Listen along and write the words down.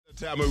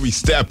Time when we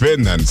step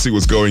in and see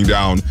what's going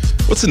down.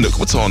 What's on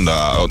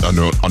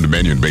the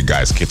menu in Big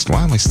Guy's Kitchen?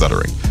 Why am I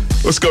stuttering?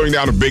 What's going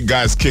down in Big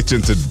Guy's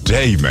Kitchen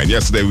today, man?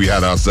 Yesterday we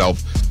had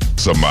ourselves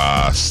some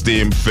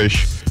steamed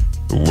fish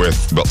with,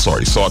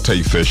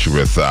 sauteed fish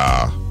with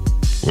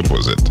what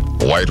was it?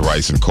 White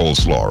rice and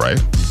coleslaw,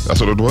 right? That's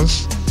what it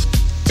was.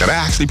 And I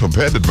actually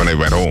prepared it when I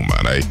went home,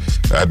 and I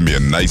had me a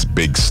nice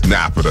big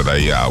snapper that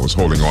I was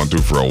holding on to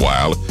for a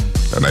while,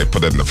 and I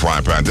put it in the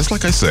frying pan, just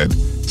like I said.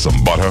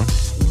 Some butter,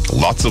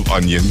 lots of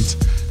onions,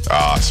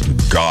 some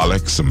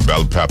garlic, some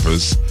bell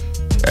peppers,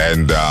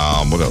 and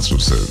what else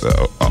was it?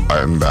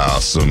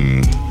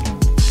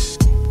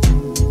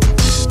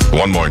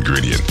 One more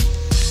ingredient.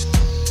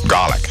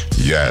 Garlic.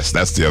 Yes,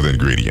 that's the other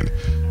ingredient.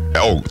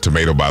 Oh,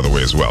 tomato, by the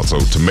way, as well. So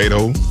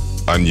tomato,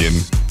 onion,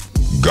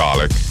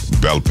 garlic,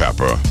 bell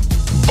pepper,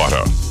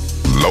 butter.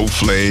 Low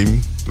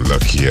flame.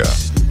 Look here.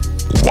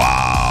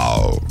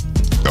 Wow.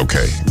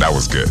 Okay, that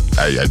was good.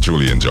 I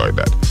truly enjoyed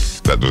that.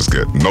 That was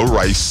good. No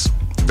rice.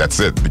 That's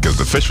it, because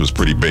the fish was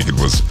pretty big. It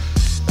was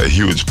a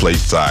huge plate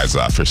size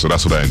fish, so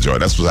that's what I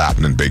enjoyed. That's what's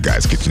happening in Big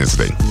Guy's Kitchen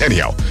today.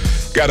 Anyhow,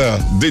 got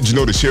a did you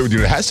know to share with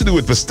you. It has to do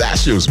with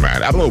pistachios,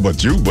 man. I don't know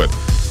about you, but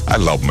I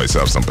love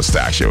myself some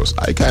pistachios.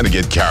 I kind of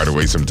get carried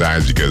away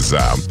sometimes because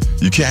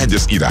you can't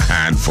just eat a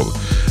handful.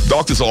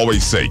 Doctors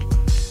always say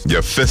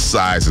your fist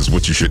size is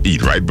what you should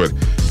eat, right? But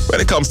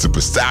when it comes to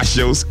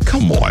pistachios,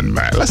 come on,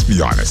 man. Let's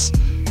be honest.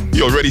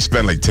 You already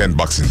spent like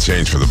 $10 and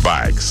change for the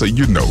bag, so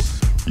you know.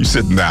 You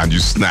sitting down, you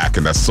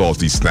snacking that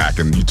salty snack,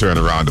 and you turn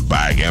around, the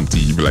bag empty.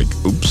 You be like,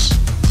 oops,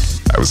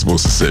 I was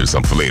supposed to save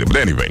some for later. But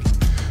anyway,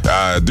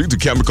 due to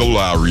chemical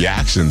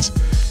reactions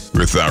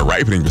with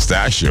ripening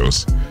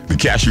pistachios, the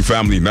cashew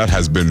family nut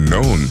has been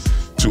known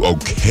to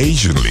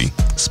occasionally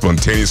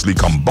spontaneously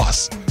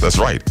combust. That's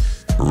right,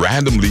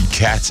 randomly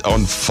catch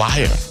on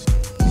fire.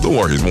 Don't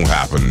worry, it won't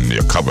happen in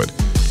your cupboard.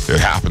 It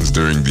happens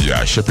during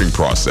the shipping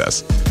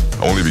process,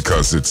 only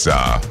because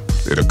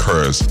it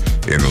occurs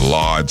in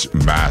large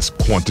mass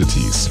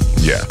quantities.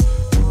 Yeah.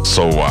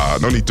 So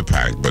no need to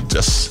panic, but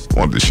just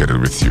wanted to share it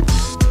with you.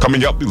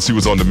 Coming up, you'll see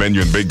what's on the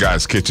menu in Big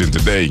Guy's Kitchen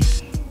today.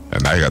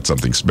 And I got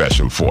something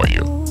special for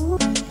you.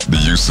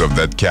 The use of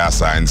that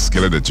cast iron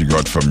skillet that you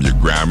got from your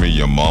grandma,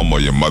 your mom, or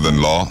your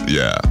mother-in-law.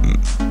 Yeah,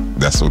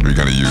 that's what we're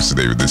going to use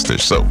today with this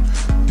dish. So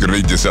you're going to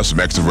need yourself some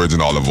extra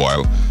virgin olive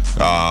oil,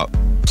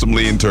 some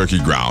lean turkey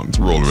ground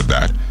to roll with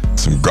that,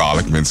 some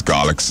garlic, minced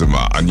garlic, some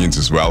onions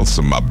as well,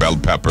 some bell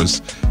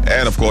peppers,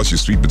 and of course your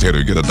sweet potato.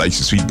 You get a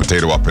dicey sweet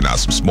potato up in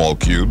some small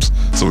cubes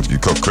so it can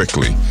cook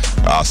quickly,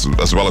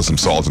 as well as some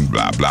salt and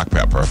black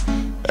pepper,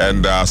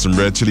 and some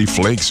red chili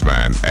flakes,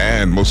 man,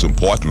 and most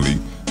importantly,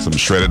 some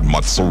shredded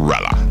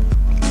mozzarella.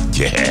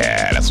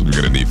 Yeah, that's what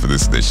you're gonna need for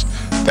this dish.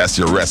 That's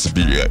your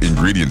recipe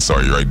ingredient,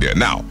 sorry, right there.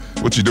 Now,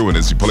 what you're doing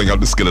is you're pulling out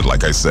the skillet,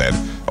 like I said,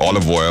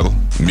 olive oil,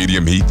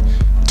 medium heat,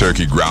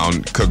 turkey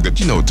ground, cook that.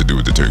 You know what to do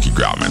with the turkey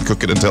ground, man.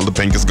 Cook it until the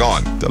pink is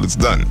gone, until it's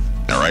done.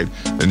 All right.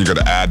 Then you're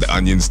gonna add the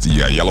onions, the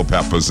yellow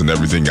peppers, and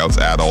everything else.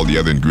 Add all the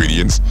other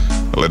ingredients.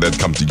 Let that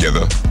come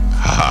together.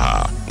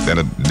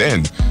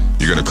 Then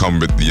you're gonna come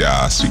with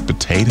the sweet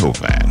potato,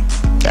 man.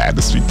 Add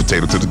the sweet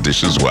potato to the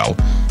dish as well.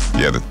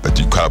 Yeah, that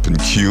you cut up in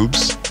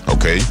cubes.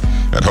 Okay.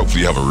 And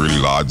hopefully you have a really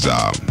large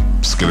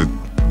skillet,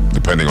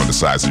 depending on the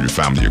size of your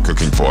family you're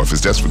cooking for. If it's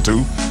just for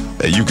two,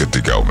 hey, you good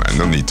to go, man.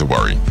 No need to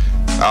worry.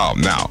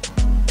 Now,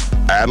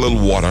 add a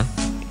little water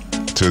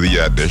to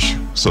the dish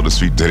so the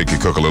sweet potato can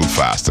cook a little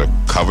faster.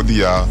 Cover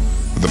the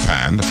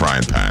pan, the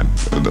frying pan,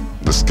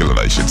 the skillet,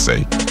 I should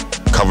say.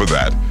 Cover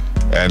that.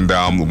 And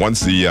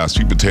once the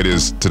sweet potato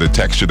is to the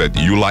texture that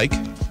you like,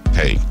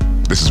 hey,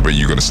 this is where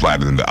you're going to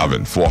slide it in the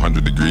oven.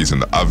 400 degrees in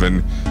the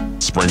oven.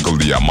 Sprinkle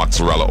the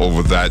mozzarella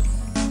over that.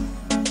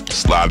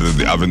 Slide it in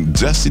the oven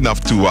just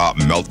enough to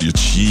melt your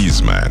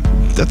cheese, man.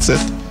 That's it.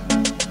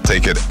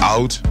 Take it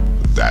out.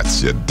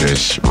 That's your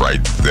dish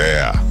right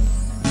there.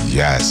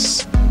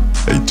 Yes.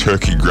 A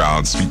turkey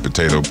ground sweet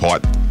potato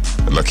pot.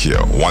 Look here,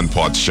 1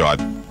 pot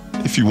shot.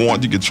 If you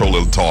want, you can throw a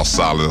little tossed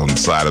salad on the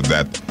side of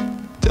that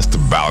just to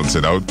balance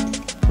it out.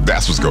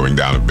 That's what's going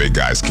down in Big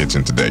Guy's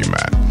Kitchen today,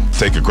 man.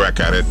 Take a crack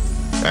at it.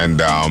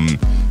 And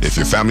if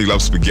your family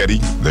loves spaghetti,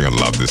 they're going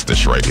to love this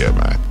dish right here,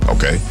 man.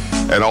 Okay?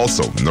 And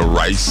also, no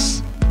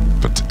rice.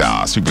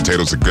 Sweet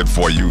potatoes are good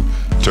for you.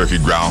 Turkey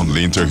ground,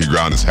 lean turkey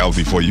ground is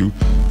healthy for you.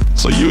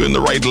 So you're in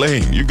the right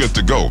lane. You're good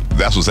to go.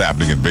 That's what's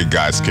happening in Big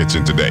Guy's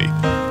Kitchen today.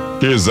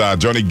 Here's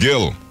Johnny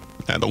Gill.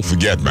 And don't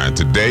forget, man,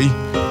 today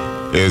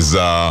is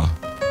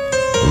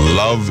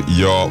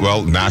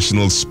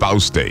National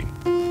Spouse Day.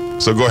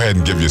 So go ahead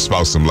and give your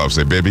spouse some love.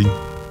 Say, baby,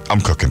 I'm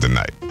cooking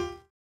tonight.